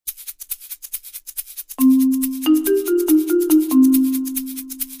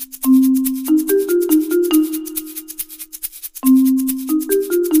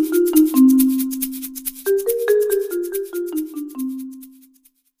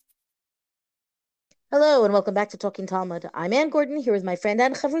Hello and welcome back to Talking Talmud. I'm Ann Gordon here with my friend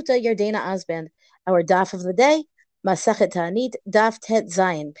and chavruta Yardena Osband. Our daf of the day, Masachet Ta'anit, daf Tet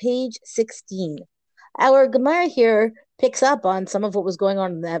Zion, page 16. Our Gemara here picks up on some of what was going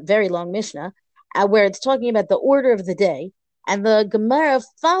on in that very long Mishnah, where it's talking about the order of the day, and the Gemara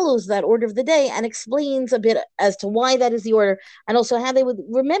follows that order of the day and explains a bit as to why that is the order, and also how they would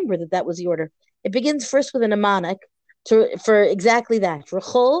remember that that was the order. It begins first with a mnemonic for exactly that: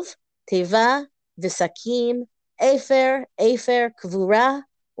 Rechov, Teva, Visakim, Efer, Kvura,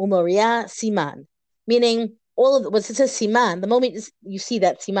 Umoria, Siman. Meaning, all of what it says Siman, the moment you see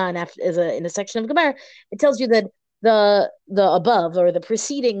that Siman after, in a section of Gemara, it tells you that the above or the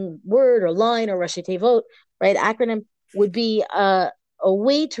preceding word or line or Rashi Tevot, right, acronym would be a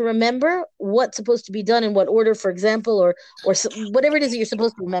way to remember what's supposed to be done in what order, for example, or whatever it is that you're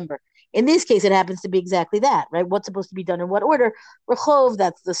supposed to remember. In this case, it happens to be exactly that, right? What's supposed to be done in what order? Rechov,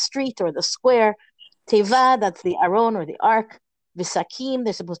 that's the street or the square. Teva, that's the aron or the ark. Visakim,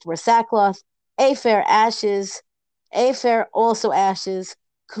 they're supposed to wear sackcloth. Efer, ashes. Efer, also ashes.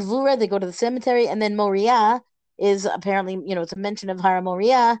 Kvura, they go to the cemetery. And then Moriah is apparently, it's a mention of Hara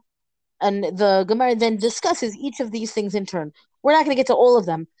Moriah. And the Gemara then discusses each of these things in turn. We're not going to get to all of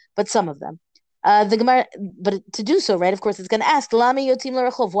them, but some of them. The Gemara, but to do so, right, of course, it's going to ask, Lami Yotim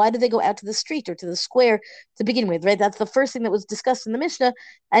Larachov, why do they go out to the street or to the square to begin with, right? That's the first thing that was discussed in the Mishnah,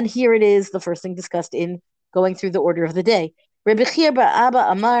 and here it is, the first thing discussed in going through the order of the day. Rebbe Chir bar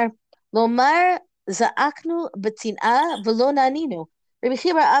Abba Amar, Lomar Za'aknu Betin'a Velo Naninu. Rebbe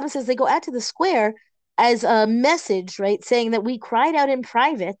Chir bar Abba says they go out to the square as a message, right, saying that we cried out in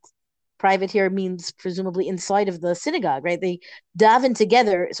private. Private here means presumably inside of the synagogue, right? They daven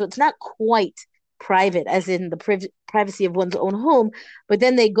together, so it's not quite private as in the privacy of one's own home, but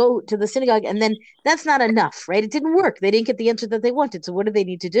then they go to the synagogue, and then that's not enough, right? It didn't work. They didn't get the answer that they wanted. So what do they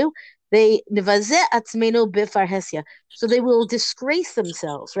need to do? They nivazeh atzmenu bifarhesia. So they will disgrace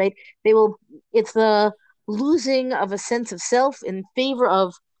themselves, right? They will. It's the losing of a sense of self in favor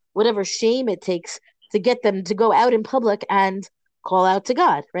of whatever shame it takes to get them to go out in public and call out to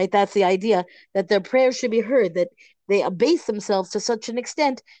God, right? That's the idea, that their prayers should be heard, that they abase themselves to such an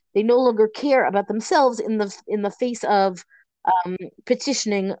extent they no longer care about themselves in the face of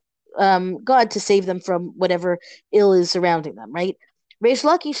petitioning God to save them from whatever ill is surrounding them, right? Reish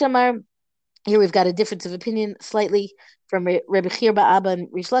Lakish Amar, here we've got a difference of opinion slightly from Rebbe Chir Ba'aba and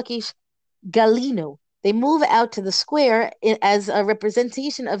Reish Lakish. Galino. They move out to the square as a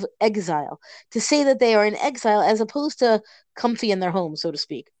representation of exile, to say that they are in exile as opposed to comfy in their home, so to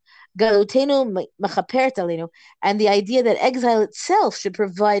speak. Galutenu machapert alenu, and the idea that exile itself should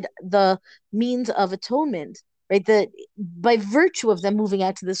provide the means of atonement, right? That by virtue of them moving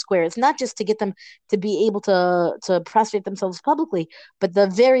out to the square, it's not just to get them to be able to prostrate themselves publicly, but the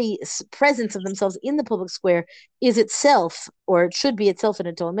very presence of themselves in the public square is itself, or it should be itself, an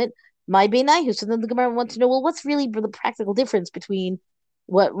atonement. My beinayu. So then the Gemara wants to know, well, what's really the practical difference between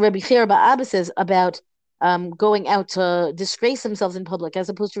what Rabbi Chir Abba says about going out to disgrace themselves in public, as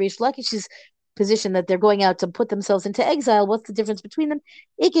opposed to Reish Lakish's position that they're going out to put themselves into exile? What's the difference between them?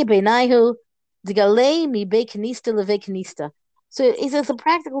 Ike beinayu, digalei mi be kanista leve kanista. So he says the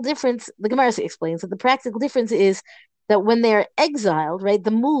practical difference. The Gemara explains that the practical difference is that when they're exiled, right,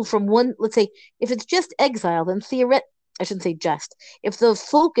 the move from one, let's say, if it's just exile, then theoretically, I shouldn't say just. If the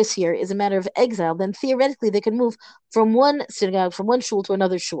focus here is a matter of exile, then theoretically they can move from one synagogue, from one shul to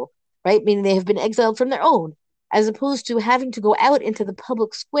another shul, right? Meaning they have been exiled from their own, as opposed to having to go out into the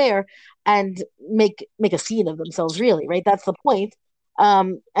public square and make a scene of themselves, really, right? That's the point.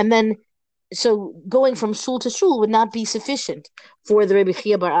 And then, so going from shul to shul would not be sufficient for the Rebbe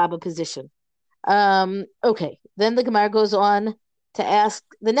Chia Bar Abba position. Okay, then the Gemara goes on to ask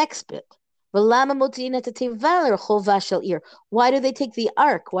the next bit. Why do they take the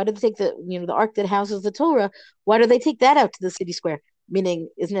ark? Why do they take the ark that houses the Torah? Why do they take that out to the city square? Meaning,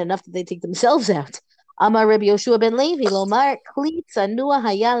 isn't it enough that they take themselves out? Amar Rabbi Yoshua ben Levi, Lomar Kli Tsanua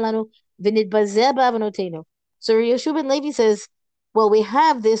Hayalanu V'nidbazeh B'avanotenu. So Rabbi Yoshua ben Levi says, well, we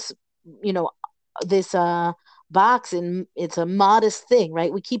have this, this box, and it's a modest thing,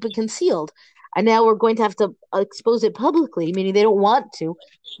 right? We keep it concealed. And now we're going to have to expose it publicly, meaning they don't want to,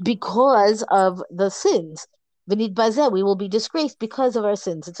 because of the sins. Vinid bazeh, we will be disgraced because of our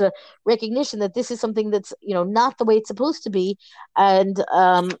sins. It's a recognition that this is something that's not the way it's supposed to be, and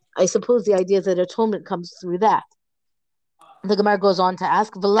I suppose the idea that atonement comes through that. The Gemara goes on to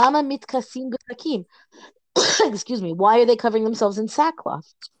ask, "V'lama mitkasim b'takim?" Excuse me. Why are they covering themselves in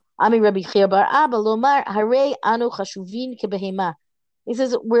sackcloth? Ami Rabbi Chia Bar Abba Lomar Harei Anu Chashuvin Kebehema. He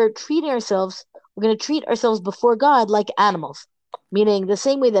says we're going to treat ourselves before God like animals, meaning the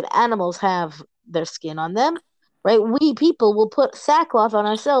same way that animals have their skin on them, right? We people will put sackcloth on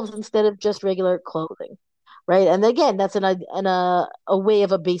ourselves instead of just regular clothing, right? And again, that's a way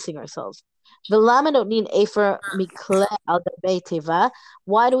of abasing ourselves. Why do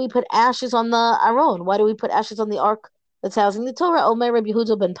we put ashes on the aron? Why do we put ashes on the ark that's housing the Torah? Omer Rabbi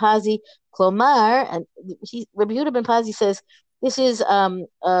Yehuda ben Pazi Klomar, and Rabbi Yehuda ben Pazi says this is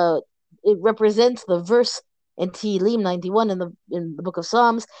it represents the verse in Tehillim 91 in the book of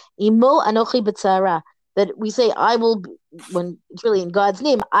Psalms, Imo Anochi B'tzara, that we say I will be, when it's really in God's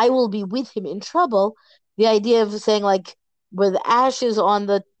name, I will be with him in trouble. The idea of saying like with ashes on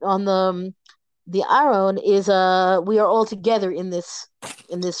the Aron is we are all together in this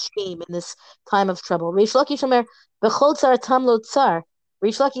shame, in this time of trouble. Reish Lakish Omer B'chol tzar tam lo tzar.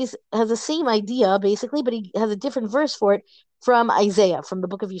 Reish Lakish has the same idea basically, but he has a different verse for it from Isaiah, from the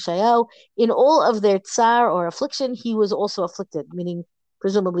book of Yeshayahu. In all of their tsar or affliction, he was also afflicted, meaning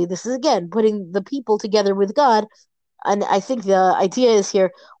presumably this is again putting the people together with God. And I think the idea is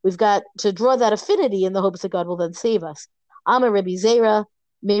here we've got to draw that affinity in the hopes that God will then save us. Ama Rabbi Zera,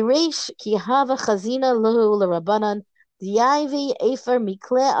 Meresh ki hava chazina lahu l'rabanan, diayvi efer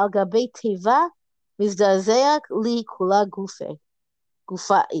mikle al gabe teva, mizdazeak li kula gufai.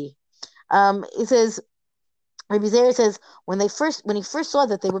 It says, Rabbi Zera says when he first saw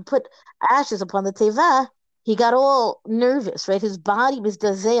that they would put ashes upon the teva, he got all nervous, right? His body was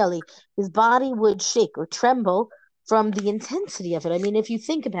dazeali, his body would shake or tremble from the intensity of it. I mean, if you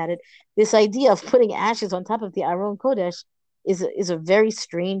think about it, this idea of putting ashes on top of the Aron Kodesh is a very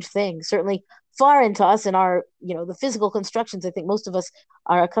strange thing. Certainly foreign to us in our, the physical constructions. I think most of us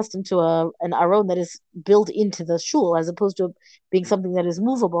are accustomed to an Aron that is built into the shul as opposed to being something that is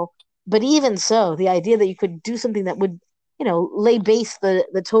movable. But even so, the idea that you could do something that would, lay base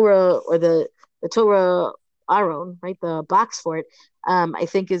the Torah or the Torah Aron, right, the box for it, I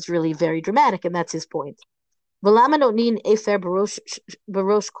think is really very dramatic, and that's his point. Why are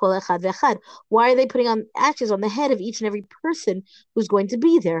they putting on ashes on the head of each and every person who's going to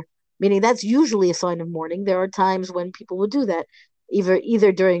be there? Meaning that's usually a sign of mourning. There are times when people would do that,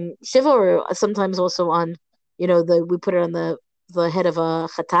 either during Shiva or sometimes also on, we put it on the head of a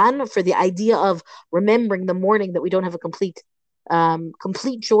chatan for the idea of remembering the mourning that we don't have a complete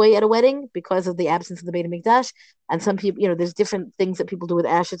joy at a wedding because of the absence of the Beit HaMikdash. And some people, there's different things that people do with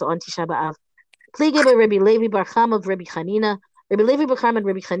ashes on Tisha B'Av. Plige by Rabbi Levi Bar Chama of Rabbi Chanina. Rabbi Levi Bar Chama and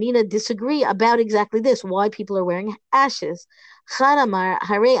Rabbi Chanina disagree about exactly this, why people are wearing ashes. Chanamar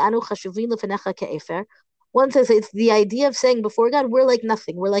Hare Anu Chashuvin Lefenecha Ke'efer. One says it's the idea of saying before God, we're like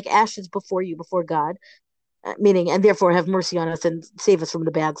nothing. We're like ashes before you, before God. Meaning, and therefore have mercy on us and save us from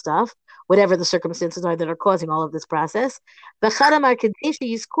the bad stuff, whatever the circumstances are that are causing all of this process. The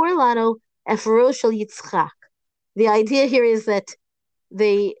idea here is that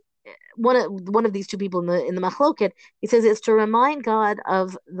one of these two people in the machloket, he says it's to remind God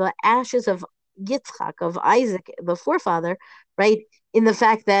of the ashes of Yitzchak, of Isaac, the forefather, right? In the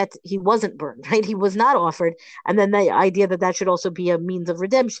fact that he wasn't burned, right? He was not offered, and then the idea that should also be a means of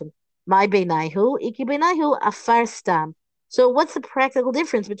redemption. My beinaihu, iki beinaihu, afar stam. So what's the practical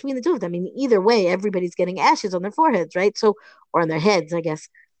difference between the two of them? I mean, either way, everybody's getting ashes on their foreheads, right? So, or on their heads, I guess.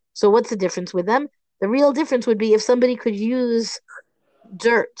 So what's the difference with them? The real difference would be if somebody could use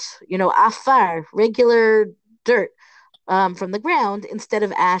dirt, afar, regular dirt from the ground instead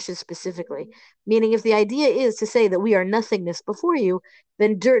of ashes specifically. Meaning if the idea is to say that we are nothingness before you,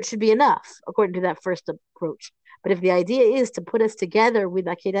 then dirt should be enough, according to that first approach. But if the idea is to put us together with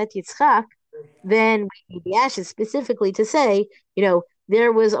Akedat Yitzchak, then we need the ashes specifically to say,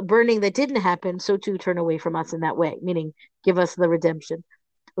 there was a burning that didn't happen, so to turn away from us in that way, meaning give us the redemption.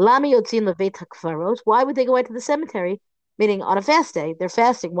 Lami yotzin levet hakvarot. Why would they go out to the cemetery? Meaning on a fast day. They're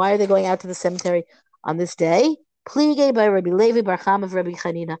fasting. Why are they going out to the cemetery on this day? Plige by Rabbi Levi Bar Chama of Rabbi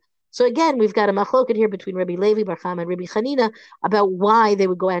Chanina. So again, we've got a machloket here between Rabbi Levi Bar Chama and Rabbi Chanina about why they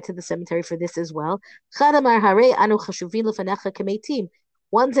would go out to the cemetery for this as well.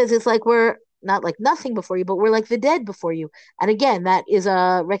 One says it's like we're not like nothing before you, but we're like the dead before you. And again, that is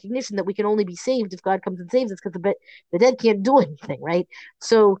a recognition that we can only be saved if God comes and saves us, because the dead can't do anything, right?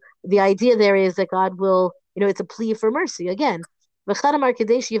 So the idea there is that God will, it's a plea for mercy again. And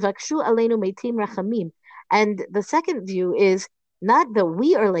the second view is not that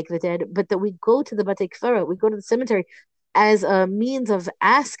we are like the dead, but that we go to the Batei Kfara, we go to the cemetery as a means of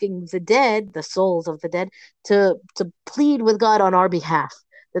asking the dead, the souls of the dead, to plead with God on our behalf,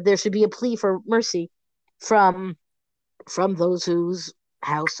 that there should be a plea for mercy from those whose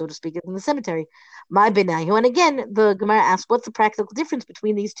house, so to speak, is in the cemetery. My benayu. And again, the Gemara asks, what's the practical difference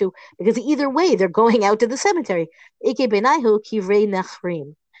between these two? Because either way, they're going out to the cemetery. Ike benayu kivrei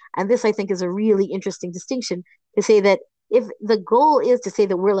nachrim. And this, I think, is a really interesting distinction to say that if the goal is to say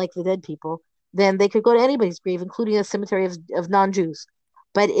that we're like the dead people, then they could go to anybody's grave, including a cemetery of non-Jews.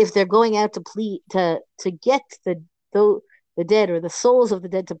 But if they're going out to plead to get the dead or the souls of the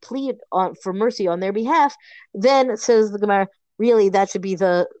dead to plead for mercy on their behalf, then says the Gemara, really that should be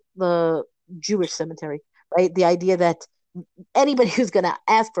the Jewish cemetery, right? The idea that anybody who's going to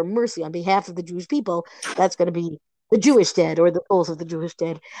ask for mercy on behalf of the Jewish people, that's going to be the Jewish dead or the souls of the Jewish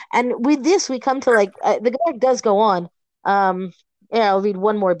dead. And with this, we come to the Gemara does go on. Yeah, I'll read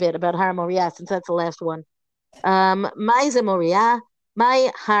one more bit about Har Moriah since that's the last one. Maiza Moriah,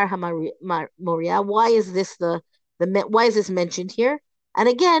 my Har Moriah. Why is this why is this mentioned here? And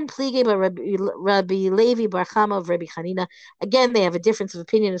again, Plige by Rabbi Levi Bar Chama of Rabbi Hanina. Again, they have a difference of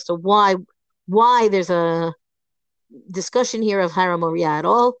opinion as to why there's a discussion here of Har Moriah at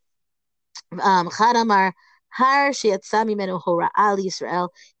all. Charamar Har Sheyatzah Mimenu Hora'ah Yisrael.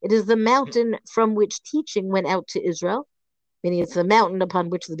 It is the mountain from which teaching went out to Israel, meaning it's the mountain upon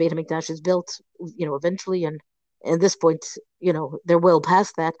which the Beit HaMikdash is built, eventually, and at this point, they're well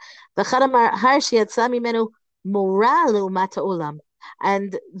past that. The Charamar Har Sheyatzah Mimenu Moralu Mata Olam.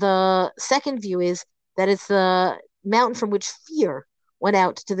 And the second view is that it's the mountain from which fear went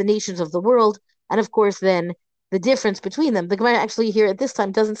out to the nations of the world. And of course, then the difference between them. The Gemara actually here at this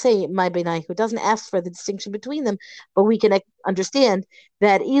time doesn't say my benai, who doesn't ask for the distinction between them, but we can understand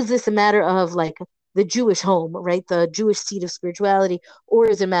that is this a matter of like the Jewish home, right? The Jewish seat of spirituality, or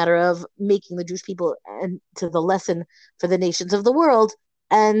is it a matter of making the Jewish people to the lesson for the nations of the world?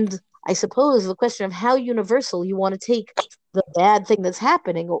 And I suppose the question of how universal you want to take the bad thing that's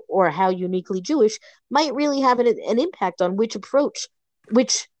happening or how uniquely Jewish might really have an impact on which approach,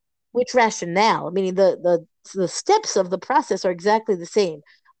 which rationale. Meaning the steps of the process are exactly the same,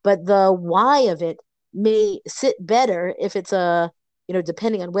 but the why of it may sit better if it's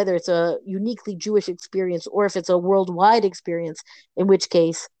depending on whether it's a uniquely Jewish experience or if it's a worldwide experience, in which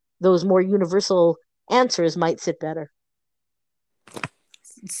case those more universal answers might sit better.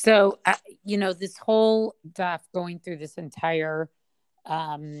 So, this whole daf going through this entire,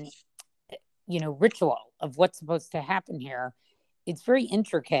 ritual of what's supposed to happen here, it's very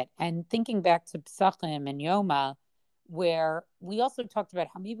intricate. And thinking back to Pesachim and Yoma, where we also talked about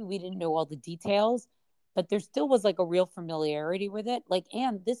how maybe we didn't know all the details, but there still was like a real familiarity with it.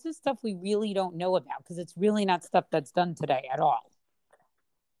 And this is stuff we really don't know about because it's really not stuff that's done today at all.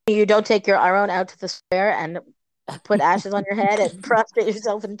 You don't take your Aron out to the square and put ashes on your head and prostrate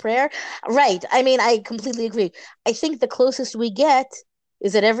yourself in prayer. Right. I mean, I completely agree. I think the closest we get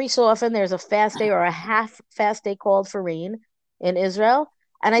is that every so often there's a fast day or a half fast day called for rain in Israel.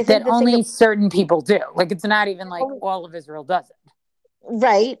 And I think that only certain people do. Like, it's not even like all of Israel does it.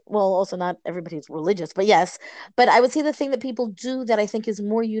 Right. Well, also not everybody's religious, but yes. But I would say the thing that people do that I think is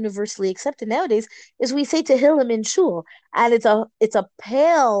more universally accepted nowadays is we say Tehillim in shul, and it's a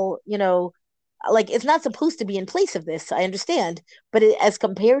pale, like it's not supposed to be in place of this. I understand, but as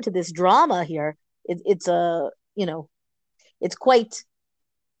compared to this drama here, it's it's quite.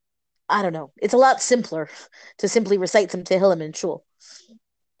 I don't know. It's a lot simpler to simply recite some Tehillim in shul.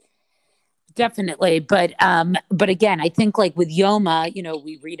 Definitely. But again, I think like with Yoma,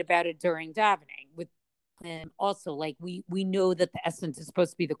 we read about it during davening. With also, like we know that the essence is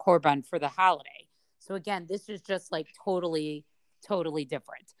supposed to be the korban for the holiday. So again, this is just like totally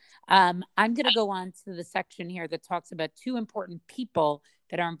different. I'm going to go on to the section here that talks about two important people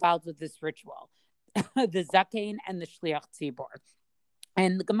that are involved with this ritual, the Zakein and the Shliach Tzibor.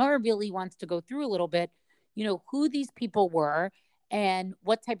 And the Gemara really wants to go through a little bit, who these people were and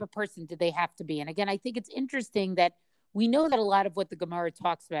what type of person did they have to be. And again, I think it's interesting that we know that a lot of what the Gemara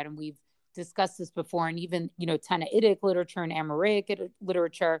talks about, and we've discussed this before, and even, Tannaitic literature and Amoraic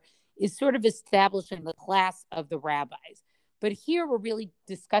literature is sort of establishing the class of the rabbis. But here we're really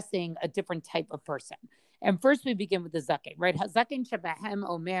discussing a different type of person. And first we begin with the Zakein, right? Zakein shabahem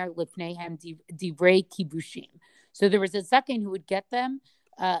omer lifnehem divrei kibushim. So there was a Zakein who would get them,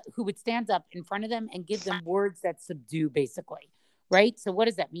 who would stand up in front of them and give them words that subdue, basically, right? So what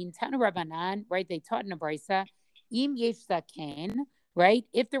does that mean? Tanu Rabbanan, right? They taught in a brisa, im yesh Zakein, right?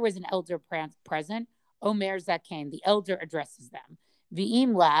 If there was an elder present, omer Zakein, the elder addresses them.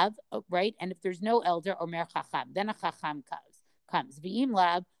 V'im lav, right? And if there's no elder, omer chacham, then a chacham comes. V'im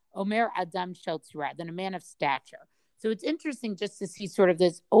lav, omer adam shel tzura, then a man of stature. So it's interesting just to see sort of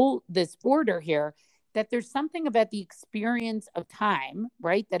this order here, that there's something about the experience of time,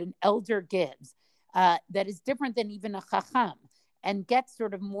 right, that an elder gives that is different than even a chacham, and gets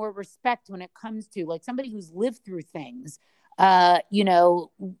sort of more respect when it comes to like somebody who's lived through things,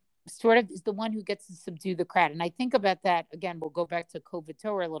 sort of is the one who gets to subdue the crowd. And I think about that again. We'll go back to COVID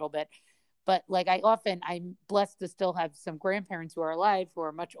Torah a little bit, but like I'm blessed to still have some grandparents who are alive who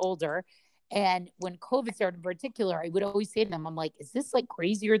are much older. And when COVID started in particular, I would always say to them, I'm like, is this like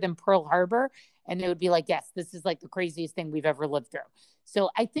crazier than Pearl Harbor? And they would be like, yes, this is like the craziest thing we've ever lived through. So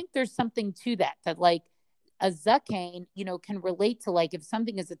I think there's something to that like a Zaken, can relate to like if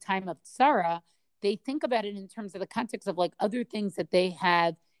something is a time of tsara, they think about it in terms of the context of like other things that they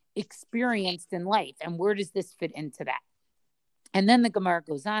have experienced in life. And where does this fit into that? And then the Gemara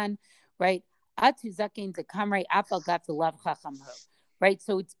goes on, right? Atu Zaken to kamrei afal gat to lav chachamhu. Right.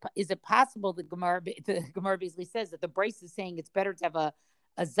 So is it possible the Gemara basically says that the Bryce is saying it's better to have a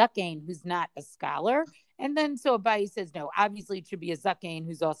Zaken who's not a scholar. And then so Abaye says, no, obviously it should be a Zaken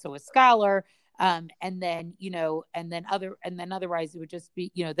who's also a scholar. And then otherwise it would just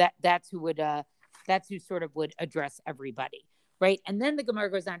be, that's who sort of would address everybody. Right. And then the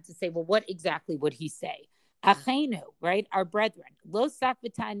Gemara goes on to say, well, what exactly would he say? Achenu, right? Our brethren. Lo sak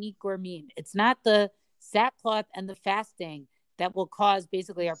v'ta'anit gormin. It's not the sackcloth and the fasting that will cause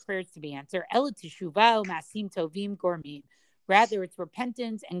basically our prayers to be answered. Ela teshuvah u'masim tovim gormin. Rather, it's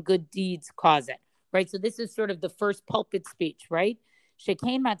repentance and good deeds cause it. Right. So this is sort of the first pulpit speech, right?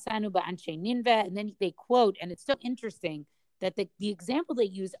 Shekain matzanu ba'anshe Nineveh. And then they quote, and it's so interesting that the example they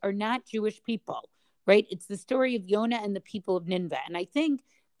use are not Jewish people, right? It's the story of Yonah and the people of Nineveh. And I think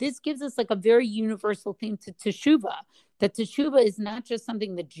this gives us like a very universal theme to teshuvah, that teshuvah is not just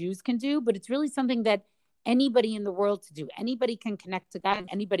something that Jews can do, but it's really something that anybody in the world to do. Anybody can connect to God.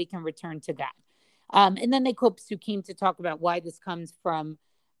 Anybody can return to God. And then they quote Psukim to talk about why this comes from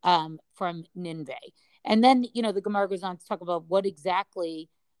Nineveh. And then, the Gemara goes on to talk about what exactly,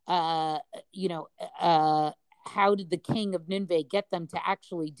 how did the king of Nineveh get them to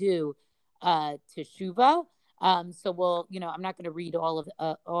actually do teshuvah? So I'm not going to read all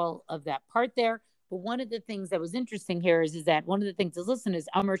of that part there. But one of the things that was interesting here is that one of the things to listen is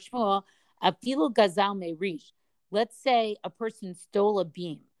Amar Shmuel, Afilu Gazal Meirish. Let's say a person stole a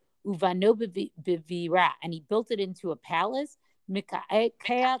beam, Uvano bivira, and he built it into a palace. He has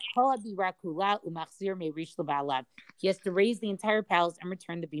to raise the entire palace and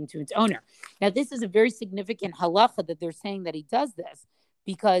return the beam to its owner. Now, this is a very significant halacha that they're saying that he does this,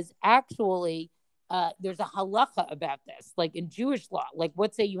 because actually there's a halacha about this, like in Jewish law. Like,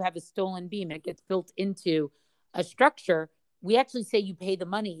 let's say you have a stolen beam and it gets built into a structure. We actually say you pay the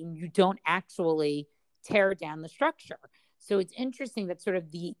money and you don't actually tear down the structure. So it's interesting that sort of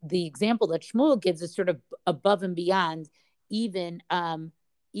the example that Shmuel gives is sort of above and beyond even a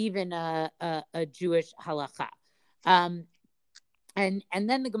Jewish halacha. And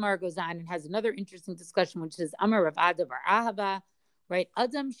then the Gemara goes on and has another interesting discussion, which is Amar Rav Ada bar Ahava, right?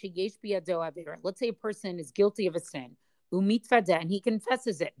 Adam sheyesh biyado avera. Let's say a person is guilty of a sin, umitfada, and he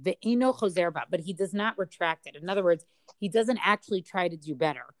confesses it, ve'eno chozer ba, but he does not retract it. In other words, he doesn't actually try to do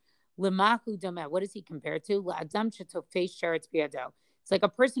better. Lemahu domeh. What does he compare to? La'adam shetofei sheretz biyado. It's like a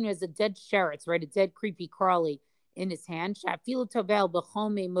person who has a dead sheretz, right? A dead creepy crawly in his hand. Shafilu tovel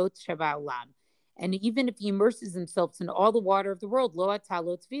b'chol meimot sheva olam. And even if he immerses himself in all the water of the world, lo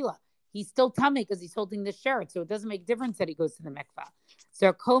atalo tefila, he's still tummy because he's holding the sheretz, so it doesn't make a difference that he goes to the mikvah.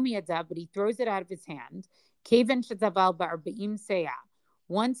 Zarkomi adav, but he throws it out of his hand. Keven shetaval ba'arba'im seah.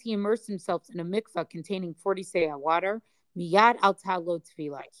 Once he immersed himself in a mikvah containing 40 seah water, miyad al talo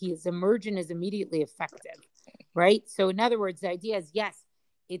tefila, his immersion is immediately effective, right? So in other words, the idea is, yes,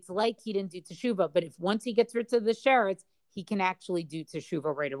 it's like he didn't do teshuvah, but if once he gets rid of the sheretz, he can actually do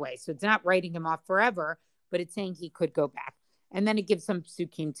teshuvah right away. So it's not writing him off forever, but it's saying he could go back. And then it gives some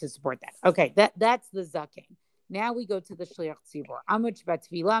psukim to support that. Okay, that's the zaken. Now we go to the shliach tzibur. Amuch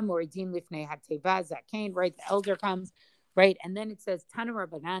batvilah moridim lifnei hateva zaken. Right, the elder comes. Right, and then it says Tana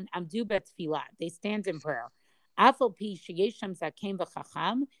Rabbanan amdu batvilah. They stand in prayer. Afal pi sheyesham zaken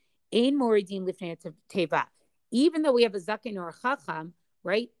v'chacham ein moridim lifnei hateva. Even though we have a zaken or a chacham,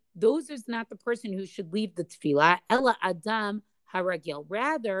 right? Those is not the person who should leave the tefillah. Ella Adam haragil.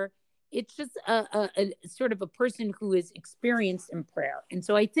 Rather, it's just a sort of a person who is experienced in prayer. And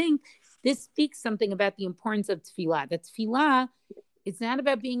so I think this speaks something about the importance of tefillah. That tefillah, it's not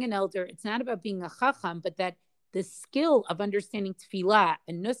about being an elder. It's not about being a chacham, but that the skill of understanding tefillah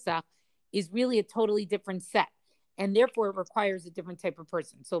and nusach is really a totally different set. And therefore, it requires a different type of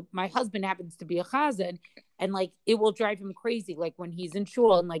person. So my husband happens to be a chazan, and like it will drive him crazy. Like when he's in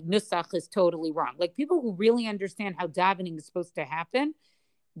shul and like nusach is totally wrong. Like people who really understand how davening is supposed to happen,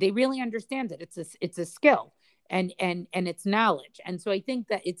 they really understand it. It's a skill and it's knowledge. And so I think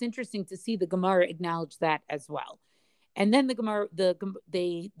that it's interesting to see the Gemara acknowledge that as well. And then the Gemara, the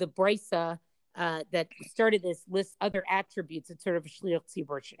Brisa that started this list other attributes that sort of a shliach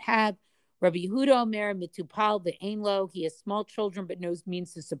tzibur should have. Rabbi Yehuda Omer mitupal ve'enlo. He has small children but knows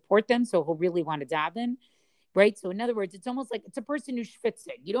means to support them, so he'll really want to daven, right? So in other words, it's almost like it's a person who's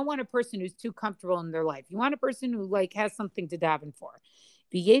schwitzing. You don't want a person who's too comfortable in their life. You want a person who like has something to daven for.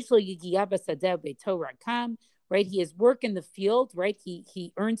 Right? He has work in the field, right?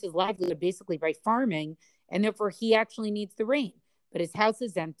 He earns his livelihood basically by farming, and therefore he actually needs the rain. But his house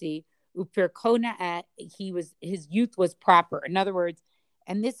is empty. His youth was proper. In other words,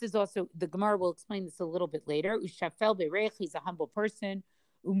 and this is also, the Gemara will explain this a little bit later. Ushafel bereich, he's a humble person.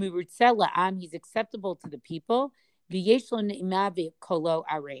 He's acceptable to the people. Kolo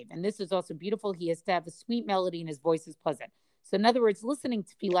arev. And this is also beautiful. He has to have a sweet melody and his voice is pleasant. So in other words, listening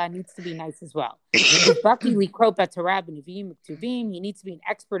to Tefillah needs to be nice as well. He needs to be an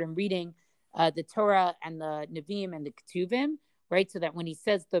expert in reading the Torah and the Nevi'im and the Ketuvim, right? So that when he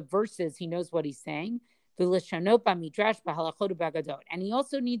says the verses, he knows what he's saying. And he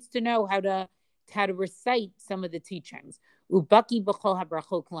also needs to know how to recite some of the teachings. He needs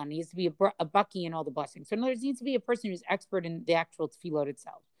to be a baki in all the blessings. So in other words, he needs to be a person who's expert in the actual tefillot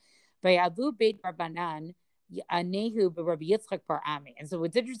itself. And so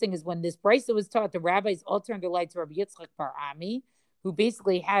what's interesting is when this brisa was taught, the rabbis all turned their light to Rabbi Yitzchak bar Ami, who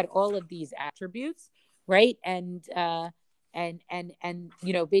basically had all of these attributes, right? And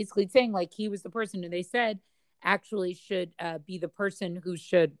basically saying like he was the person who they said actually should be the person who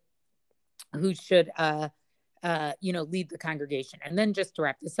should lead the congregation. And then just to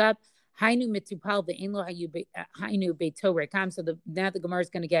wrap this up, Hainu mitupal ve'enlo hainu beito rekam. So now the Gemara is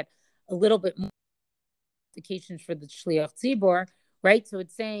going to get a little bit more indications for the shliach tzibor, right? So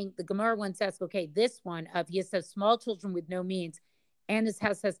it's saying the Gemara once asked, okay, this one of he has small children with no means, and his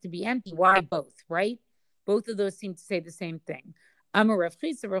house has to be empty. Why both, right? Both of those seem to say the same thing. Amar Rav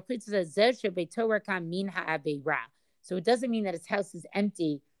Chisda says, so it doesn't mean that his house is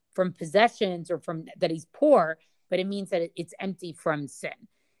empty from possessions or from that he's poor, but it means that it's empty from sin.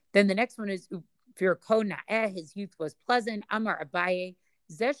 Then the next one is his youth was pleasant. Amar Abaye,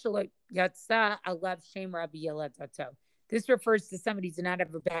 this refers to somebody who did not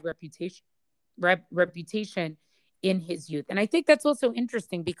have a bad reputation in his youth. And I think that's also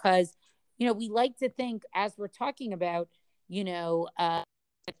interesting because, we like to think as we're talking about, we're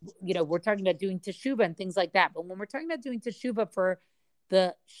talking about doing teshuvah and things like that. But when we're talking about doing teshuvah for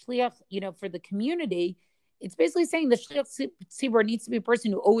the shliach, for the community, it's basically saying the shliach tzibur needs to be a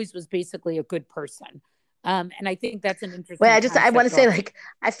person who always was basically a good person. And I think that's an interesting. Wait, I want to say,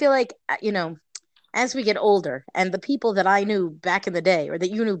 I feel like, as we get older and the people that I knew back in the day or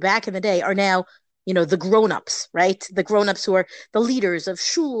that you knew back in the day are now, the grown-ups, right? The grown-ups who are the leaders of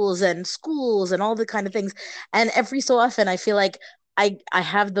shuls and schools and all the kind of things. And every so often I feel like I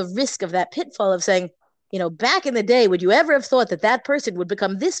have the risk of that pitfall of saying, back in the day, would you ever have thought that person would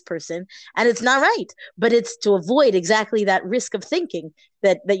become this person? And it's not right. But it's to avoid exactly that risk of thinking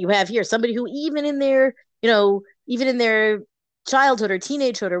that you have here. Somebody who even in their childhood or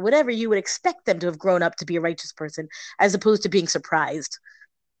teenagehood or whatever, you would expect them to have grown up to be a righteous person as opposed to being surprised.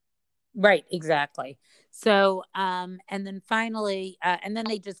 Right, exactly. So, and then finally, and then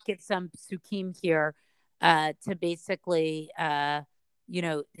they just get some psukim here to basically, to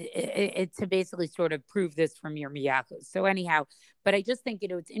basically sort of prove this from Yirmiyahu. So anyhow, but I just think,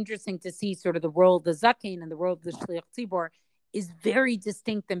 it's interesting to see sort of the role of the zaken and the role of the shliach tzibor is very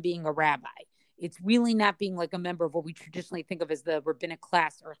distinct than being a rabbi. It's really not being like a member of what we traditionally think of as the rabbinic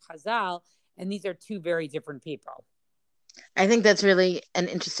class or chazal. And these are two very different people. I think that's really an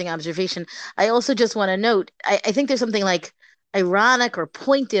interesting observation. I also just want to note, I think there's something like ironic or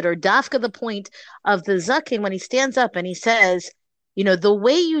pointed or dafka the point of the zaken when he stands up and he says, the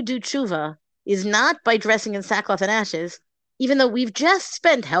way you do tshuva is not by dressing in sackcloth and ashes, even though we've just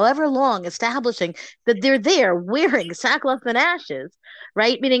spent however long establishing that they're there wearing sackcloth and ashes,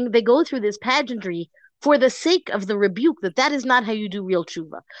 right? Meaning they go through this pageantry for the sake of the rebuke that is not how you do real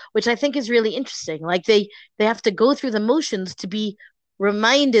tshuva, which I think is really interesting. Like they have to go through the motions to be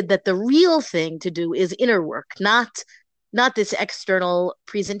reminded that the real thing to do is inner work, not this external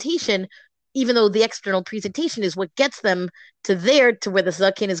presentation, even though the external presentation is what gets them to where the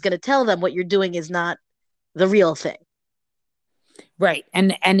zaken is going to tell them what you're doing is not the real thing. Right.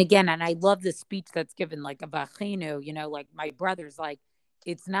 And again, and I love the speech that's given, like, of Achinu, like my brother's like,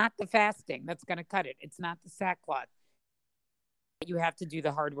 it's not the fasting that's going to cut it. It's not the sackcloth. You have to do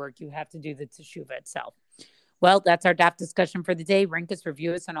the hard work. You have to do the teshuvah itself. Well, that's our DAF discussion for the day. Rank us,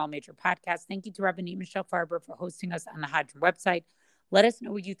 review us on all major podcasts. Thank you to Rabbanit Michelle Farber for hosting us on the Hadran website. Let us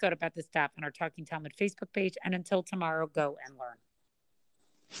know what you thought about this DAF on our Talking Talmud Facebook page. And until tomorrow, go and learn.